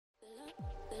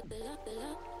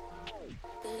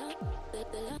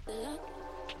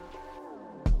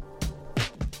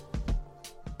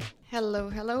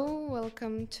Hello.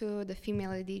 Welcome to the Female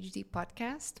ADHD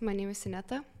podcast. My name is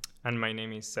Sineta. And my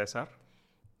name is Cesar.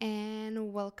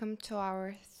 And welcome to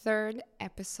our third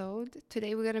episode.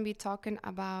 Today we're going to be talking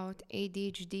about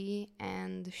ADHD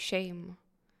and shame.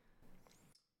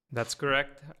 That's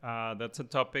correct. That's a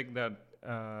topic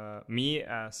that me,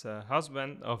 as a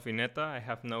husband of Ineta, I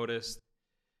have noticed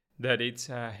that it's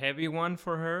a heavy one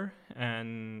for her,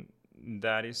 and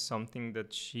that is something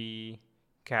that she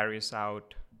carries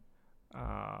out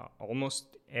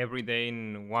almost every day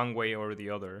in one way or the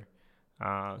other.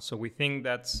 So we think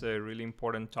that's a really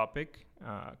important topic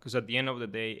because at the end of the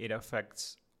day, it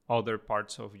affects other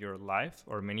parts of your life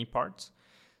or many parts.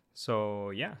 So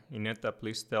yeah, Ineta,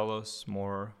 please tell us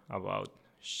more about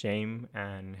shame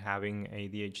and having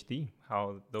ADHD,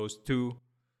 how those two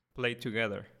play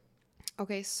together.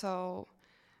 Okay, so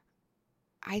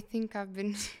I think I've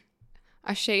been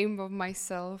ashamed of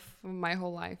myself my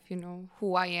whole life,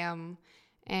 who I am.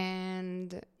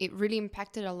 And it really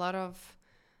impacted a lot of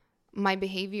my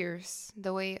behaviors,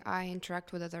 the way I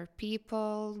interact with other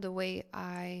people, the way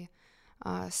I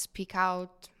speak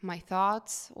out my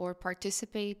thoughts or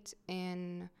participate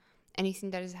in anything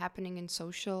that is happening in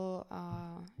social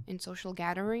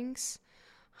gatherings,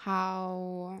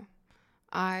 how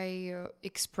I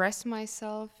express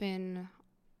myself in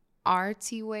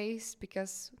artsy ways,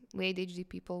 because we ADHD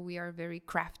people, we are very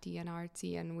crafty and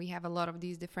artsy, and we have a lot of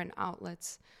these different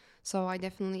outlets. So I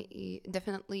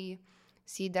definitely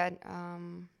see that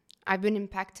I've been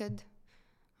impacted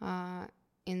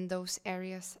in those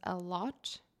areas a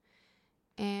lot.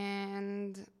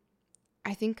 And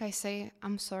I think I say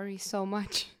I'm sorry so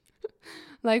much.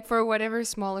 Like for whatever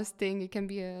smallest thing, it can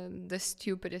be the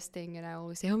stupidest thing, and I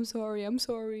always say I'm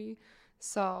sorry.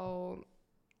 So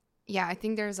yeah, I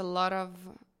think there's a lot of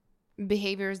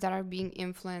behaviors that are being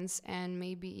influenced and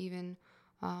maybe even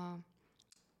how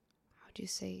do you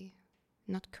say,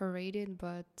 not curated,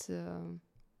 but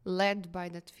led by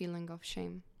that feeling of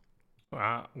shame.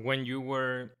 When you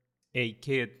were a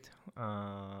kid,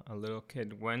 a little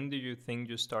kid, when do you think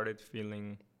you started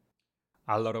feeling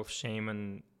a lot of shame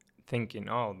and thinking,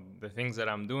 oh, the things that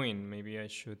I'm doing, maybe I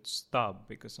should stop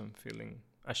because I'm feeling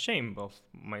ashamed of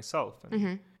myself?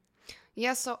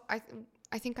 Yeah, so I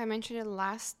think I mentioned it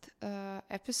last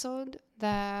episode,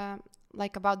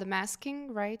 like about the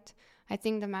masking, right? I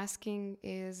think the masking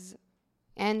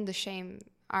and the shame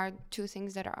are two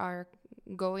things that are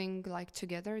going like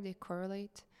together. They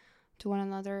correlate to one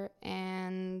another.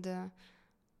 And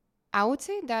I would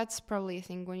say that's probably a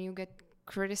thing when you get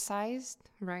criticized,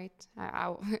 right?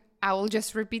 I will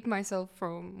just repeat myself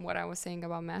from what I was saying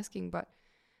about masking, but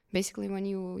basically when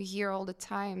you hear all the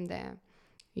time that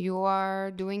you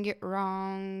are doing it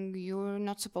wrong, you're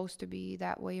not supposed to be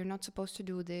that way, you're not supposed to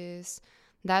do this,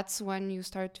 that's when you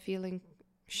start feeling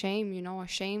shame,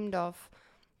 ashamed of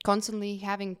constantly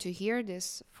having to hear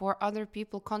this, for other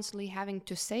people constantly having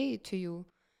to say it to you,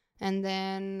 and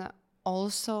then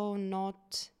also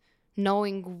not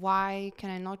knowing, why can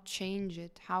I not change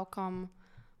it? How come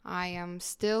I am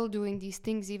still doing these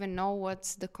things, even know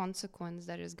what's the consequence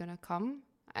that is gonna come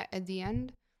at the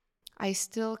end? I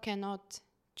still cannot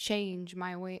change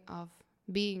my way of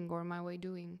being or my way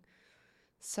doing.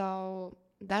 So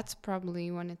that's probably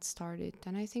when it started.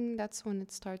 And I think that's when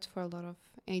it starts for a lot of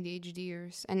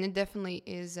ADHDers. And it definitely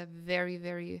is a very,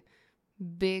 very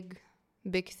big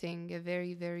thing, a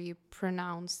very, very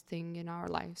pronounced thing in our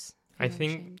lives. I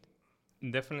think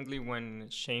definitely when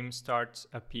shame starts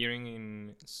appearing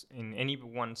in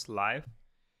anyone's life,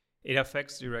 it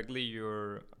affects directly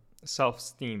your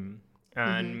self-esteem.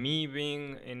 And me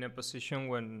being in a position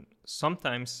when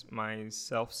sometimes my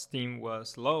self-esteem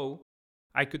was low,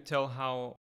 I could tell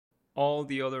how all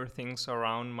the other things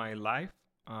around my life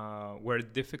were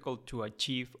difficult to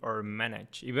achieve or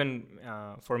manage, even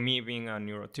for me being a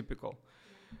neurotypical.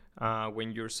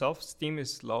 When your self-esteem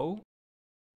is low,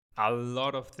 a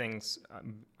lot of things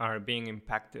are being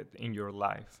impacted in your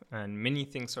life, and many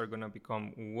things are going to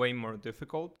become way more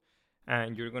difficult,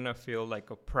 and you're going to feel like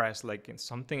oppressed, like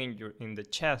something in the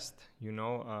chest,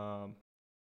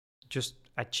 just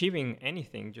achieving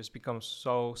anything just becomes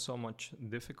so much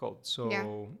difficult.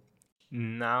 So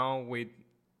now with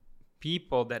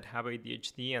people that have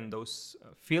ADHD and those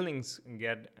feelings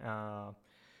get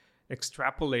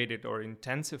extrapolated or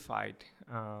intensified,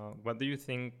 what do you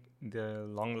think the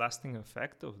long-lasting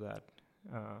effect of that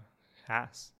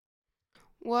has?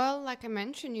 Well, like I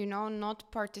mentioned,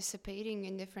 not participating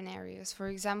in different areas. For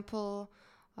example,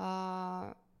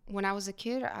 when I was a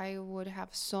kid, I would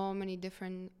have so many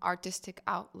different artistic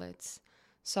outlets.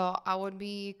 So I would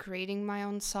be creating my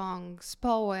own songs,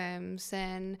 poems,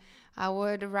 and I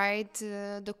would write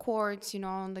the chords,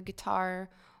 on the guitar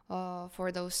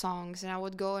for those songs. And I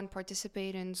would go and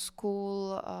participate in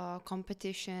school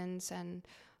competitions and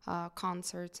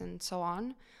concerts and so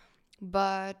on.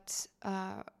 But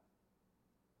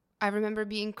I remember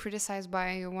being criticized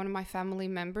by one of my family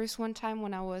members one time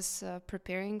when I was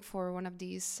preparing for one of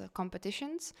these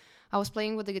competitions. I was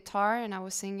playing with the guitar and I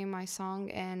was singing my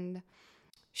song, and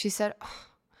she said, "Oh,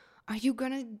 are you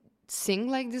gonna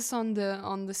sing like this on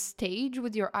the stage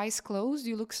with your eyes closed?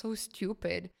 You look so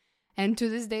stupid." And to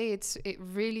this day, it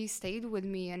really stayed with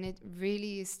me, and it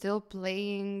really is still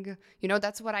playing.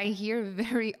 That's what I hear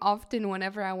very often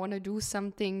whenever I want to do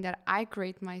something that I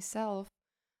create myself.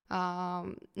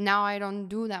 Now I don't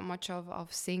do that much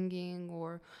of singing,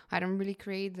 or I don't really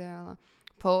create the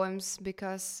poems,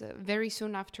 because very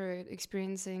soon after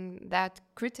experiencing that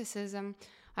criticism,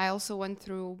 I also went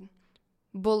through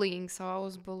bullying. So I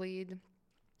was bullied,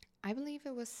 I believe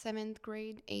it was 7th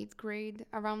grade, 8th grade,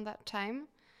 around that time.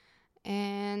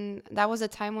 And that was a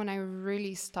time when I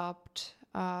really stopped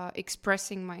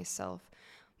expressing myself.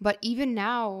 But even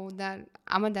now that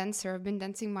I'm a dancer, I've been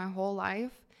dancing my whole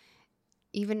life.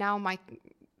 Even now, my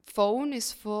phone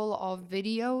is full of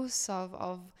videos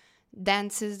of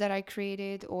dances that I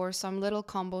created, or some little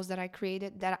combos that I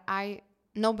created that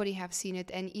nobody have seen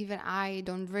it, and even I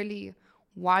don't really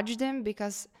watch them,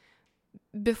 because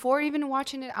before even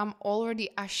watching it, I'm already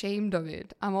ashamed of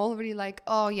it. I'm already like,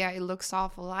 oh yeah, it looks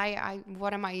awful. I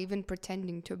what am I even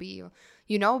pretending to be?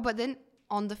 But then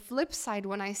on the flip side,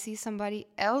 when I see somebody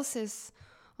else's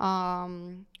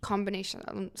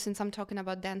combination, since I'm talking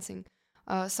about dancing,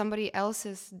 somebody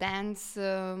else's dance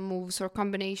moves or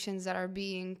combinations that are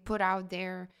being put out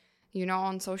there,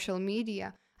 on social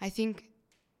media, I think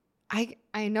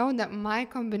I know that my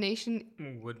combination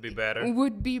would be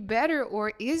better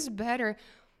or is better,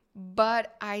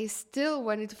 but I still,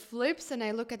 when it flips and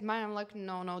I look at mine, I'm like,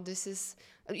 no, this is,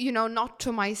 not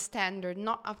to my standard,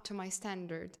 not up to my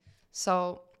standard.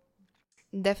 So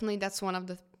definitely that's one of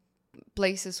the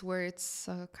places where it's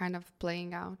kind of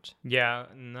playing out. Yeah,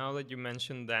 now that you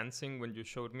mentioned dancing, when you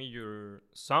showed me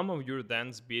some of your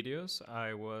dance videos,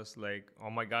 I was like, oh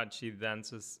my God, she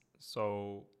dances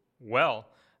so well.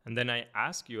 And then I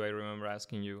remember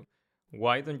asking you,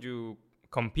 why don't you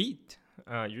compete?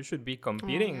 You should be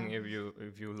competing if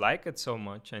you like it so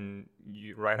much. And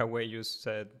right away you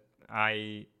said,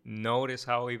 I notice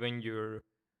how even your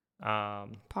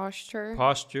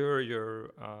posture, your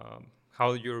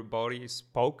how your body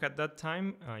spoke at that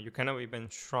time, you kind of even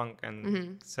shrunk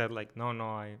and said like, no,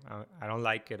 I don't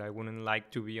like it. I wouldn't like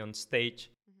to be on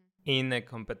stage in a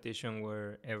competition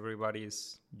where everybody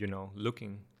is,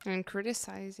 looking and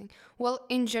criticizing. Well,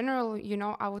 in general,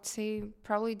 I would say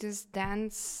probably this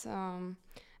dance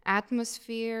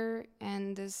atmosphere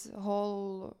and this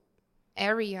whole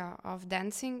area of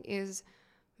dancing is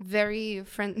very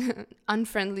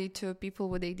unfriendly to people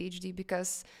with ADHD,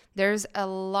 because there's a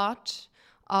lot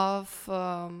of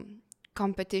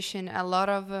competition, a lot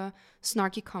of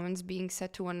snarky comments being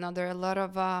said to one another, a lot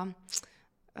of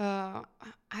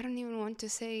I don't even want to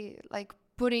say, like,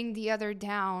 putting the other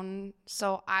down,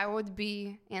 so I would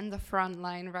be in the front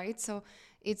line, right? So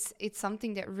it's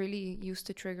something that really used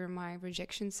to trigger my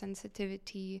rejection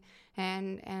sensitivity,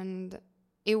 and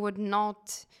it would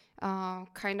not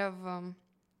kind of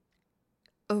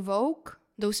evoke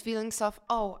those feelings of,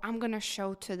 oh, I'm gonna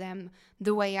show to them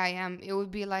the way I am. It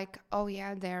would be like, oh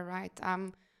yeah, they're right,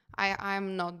 I'm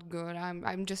not good,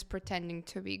 I'm just pretending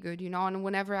to be good, and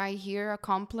whenever I hear a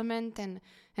compliment and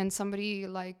somebody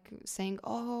like saying,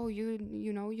 oh,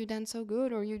 you dance so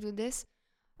good, or you do this,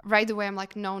 right away I'm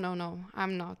like, no,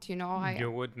 I'm not,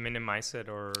 you would minimize it,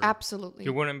 or absolutely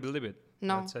you wouldn't believe it.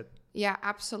 No. That's it. Yeah,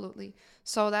 absolutely.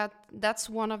 So that's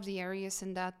one of the areas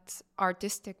in that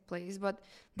artistic place. But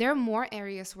there are more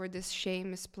areas where this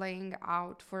shame is playing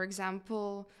out. For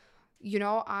example,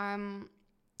 I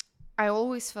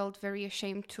always felt very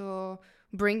ashamed to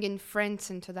bring in friends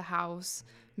into the house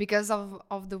because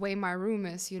of the way my room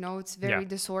is. It's very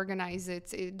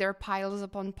disorganized. There are piles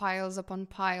upon piles upon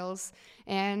piles,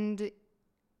 and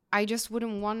I just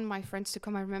wouldn't want my friends to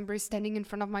come. I remember standing in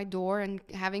front of my door and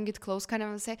having it closed, kind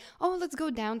of say, oh, let's go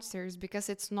downstairs, because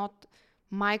it's not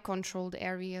my controlled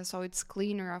area, so it's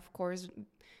cleaner, of course.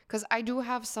 Because I do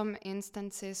have some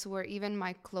instances where even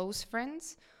my close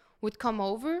friends would come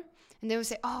over and they would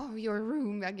say, oh, your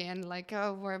room again, like,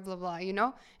 oh, blah, blah, blah,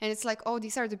 And it's like, oh,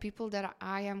 these are the people that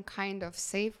I am kind of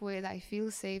safe with. I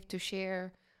feel safe to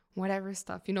share whatever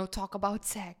stuff, talk about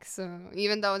sex,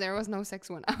 even though there was no sex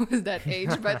when I was that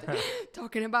age, but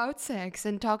talking about sex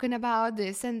and talking about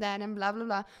this and that and blah, blah,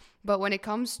 blah. But when it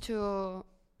comes to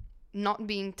not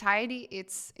being tidy,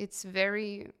 it's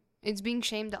being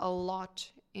shamed a lot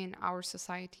in our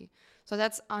society. So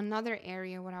that's another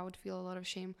area where I would feel a lot of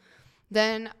shame.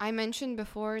 Then I mentioned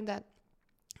before that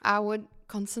I would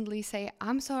constantly say,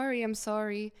 I'm sorry.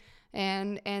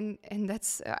 And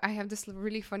that's I have this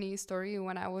really funny story.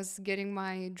 When I was getting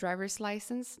my driver's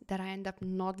license that I end up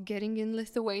not getting in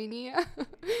Lithuania,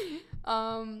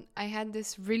 I had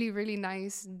this really, really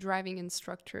nice driving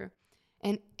instructor.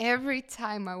 And every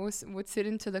time I would sit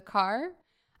into the car,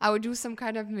 I would do some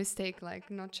kind of mistake, like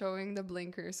not showing the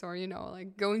blinkers, or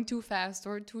like going too fast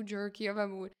or too jerky of a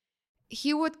mood.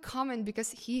 He would comment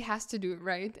because he has to do it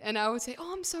right, and I would say,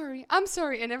 "Oh, I'm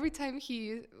sorry," and every time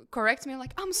he corrects me, I'm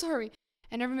like, "I'm sorry."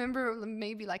 And I remember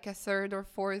maybe like a third or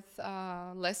fourth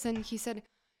lesson, he said,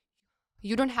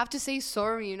 "You don't have to say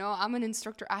sorry. I'm an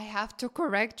instructor. I have to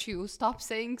correct you. Stop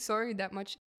saying sorry that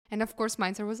much." And of course, my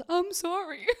answer was, "I'm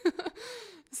sorry."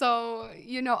 So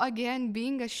again,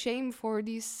 being ashamed for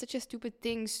these such a stupid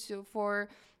things, for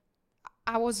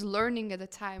I was learning at the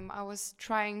time. I was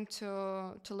trying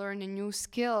to learn a new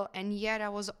skill, and yet I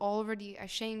was already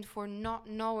ashamed for not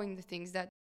knowing the things that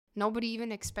nobody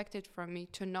even expected from me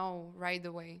to know right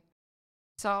away.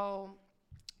 So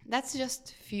that's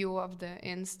just few of the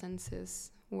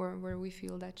instances where we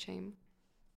feel that shame.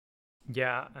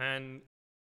 Yeah, and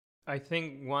I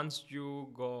think once you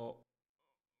go,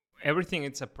 everything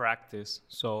it's a practice.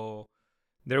 So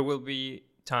there will be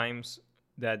times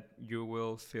that you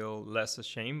will feel less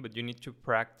ashamed, but you need to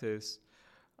practice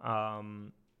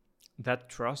um, that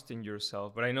trust in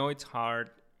yourself. But I know it's hard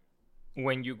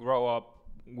when you grow up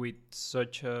with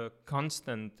such a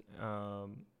constant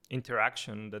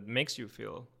interaction that makes you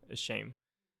feel ashamed.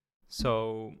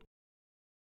 So,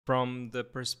 from the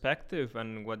perspective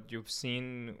and what you've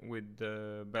seen with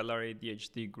the Bella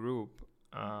ADHD group,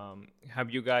 have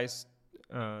you guys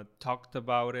talked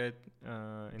about it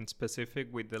in specific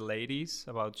with the ladies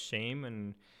about shame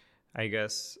and I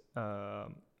guess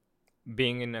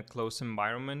being in a close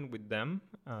environment with them,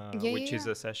 Yeah, yeah, which is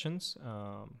yeah. the sessions?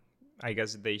 I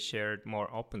guess they shared more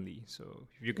openly. So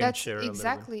if you can That's share a little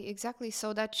bit. exactly.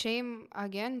 So that shame,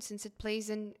 again, since it plays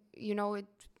in, it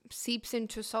seeps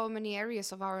into so many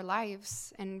areas of our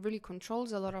lives and really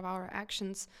controls a lot of our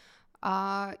actions.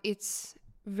 It's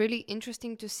really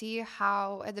interesting to see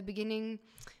how at the beginning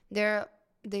they're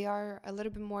they are a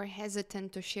little bit more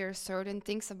hesitant to share certain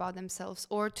things about themselves,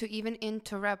 or to even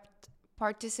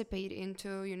participate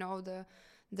into,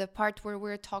 the part where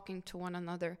we're talking to one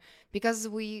another, because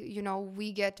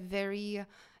we get very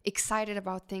excited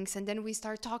about things, and then we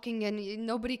start talking and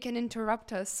nobody can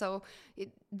interrupt us. So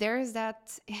there is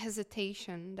that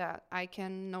hesitation that I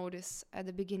can notice at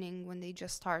the beginning when they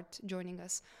just start joining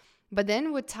us. But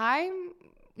then with time,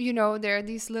 there are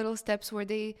these little steps where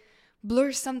they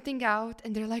blur something out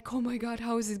and they're like, oh my God,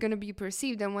 how is it going to be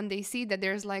perceived? And when they see that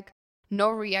there's like no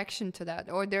reaction to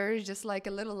that, or there is just like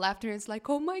a little laughter, it's like,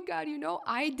 oh my God,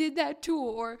 I did that too,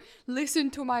 or listen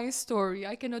to my story,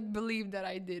 I cannot believe that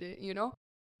I did it.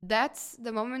 That's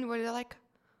the moment where they're like,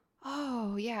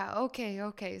 oh yeah,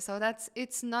 okay. So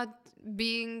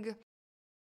being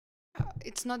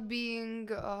it's not being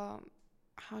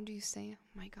how do you say,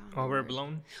 oh my God, the word,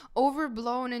 Overblown?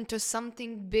 overblown into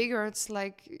something bigger. It's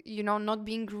like, not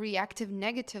being reactive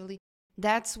negatively.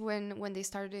 That's when they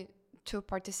started to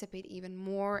participate even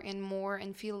more and more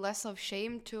and feel less of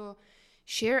shame to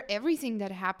share everything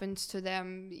that happens to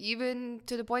them, even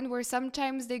to the point where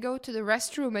sometimes they go to the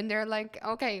restroom and they're like,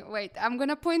 okay, wait, I'm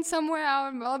gonna point somewhere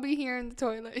out, I'll be here in the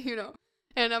toilet,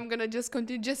 and I'm gonna just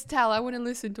continue, just tell, I want to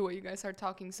listen to what you guys are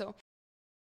talking. So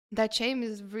that shame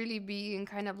is really being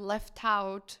kind of left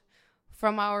out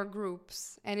from our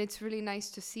groups, and it's really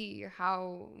nice to see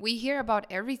how we hear about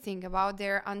everything about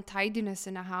their untidiness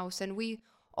in a house, and we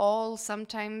all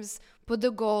sometimes put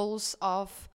the goals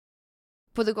of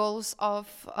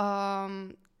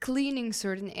cleaning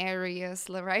certain areas,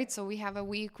 right? So we have a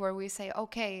week where we say,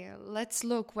 okay, let's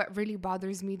look what really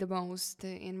bothers me the most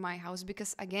in my house,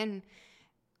 because again,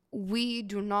 we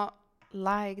do not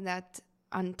like that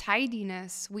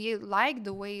untidiness. We like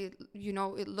the way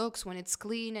it looks when it's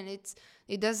clean, and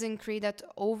it doesn't create that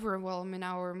overwhelm in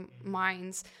our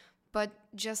minds, but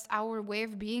just our way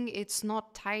of being, it's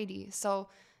not tidy. So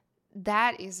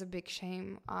that is a big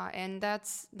shame, and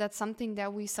that's something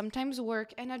that we sometimes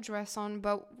work and address on,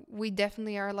 but we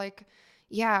definitely are like,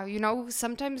 yeah,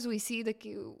 sometimes we see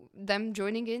them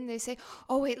joining in, they say,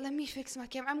 oh wait, let me fix my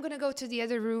camera, I'm gonna go to the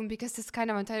other room because it's kind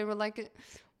of untidy. We're like,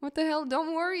 what the hell?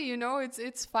 Don't worry,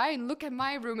 it's fine. Look at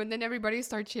my room. And then everybody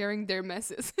starts sharing their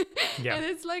messes. Yeah. And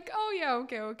it's like, oh yeah,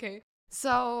 okay.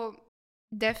 So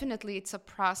definitely it's a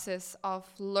process of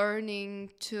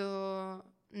learning to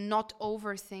not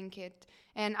overthink it.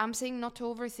 And I'm saying not to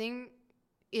overthink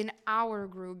in our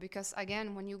group, because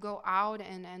again, when you go out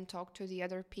and talk to the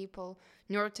other people,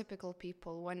 neurotypical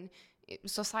people, when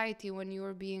society, when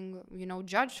you're being,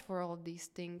 judged for all these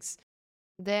things,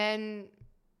 then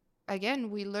again,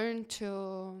 we learn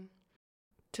to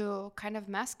kind of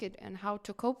mask it and how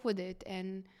to cope with it.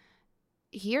 And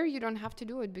here you don't have to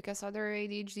do it, because other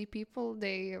ADHD people,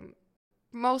 they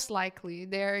most likely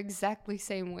they're exactly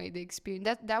same way they experience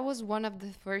that was one of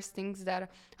the first things that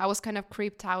I was kind of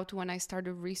creeped out when I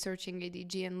started researching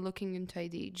ADHD and looking into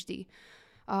ADHD,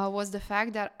 was the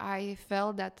fact that I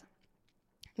felt that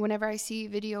whenever I see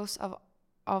videos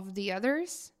of the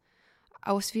others,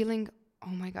 I was feeling, oh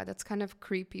my God, that's kind of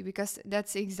creepy, because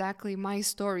that's exactly my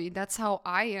story. That's how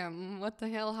I am. What the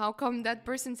hell? How come that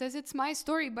person says it's my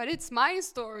story, but it's my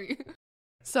story?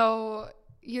 So,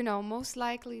 most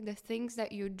likely the things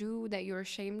that you do that you're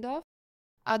ashamed of,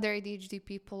 other ADHD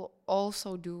people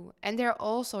also do, and they're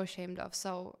also ashamed of.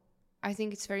 So I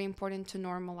think it's very important to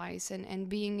normalize, and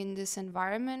being in this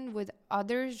environment with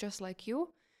others just like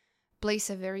you plays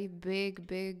a very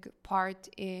big part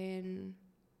in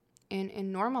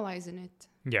normalizing it.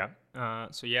 Yeah.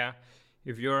 So yeah,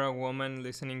 if you're a woman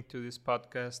listening to this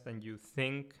podcast and you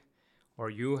think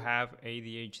or you have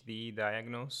ADHD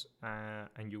diagnosed,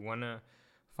 and you want to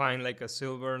find like a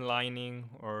silver lining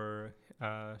or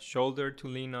a shoulder to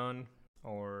lean on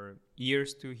or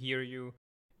ears to hear you,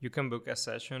 you can book a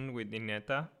session with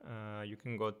Ineta. You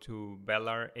can go to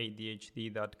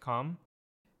bellaradhd.com.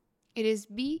 It is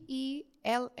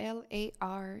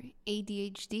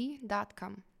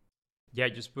BELLARADHD.com. Yeah,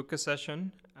 just book a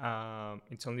session.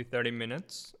 It's only 30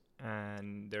 minutes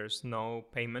and there's no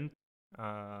payment.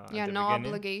 Yeah, at the no beginning.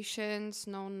 Obligations,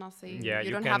 no nothing. Yeah,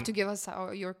 you don't have to give us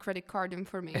your credit card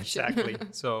information. Exactly.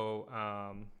 So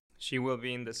she will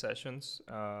be in the sessions.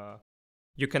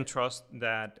 You can trust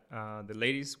that the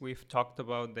ladies we've talked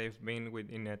about, they've been with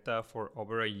Ineta for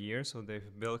over a year, so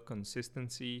they've built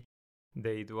consistency.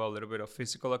 They do a little bit of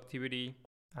physical activity,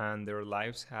 and their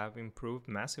lives have improved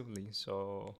massively.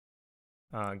 So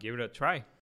give it a try.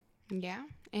 Yeah,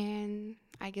 and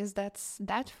I guess that's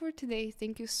that for today.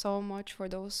 Thank you so much for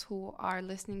those who are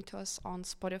listening to us on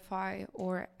Spotify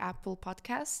or Apple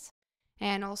Podcasts,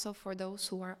 and also for those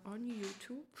who are on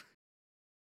YouTube.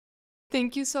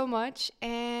 Thank you so much,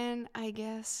 and I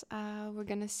guess we're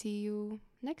gonna see you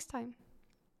next time.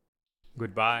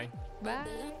 Goodbye. Bye.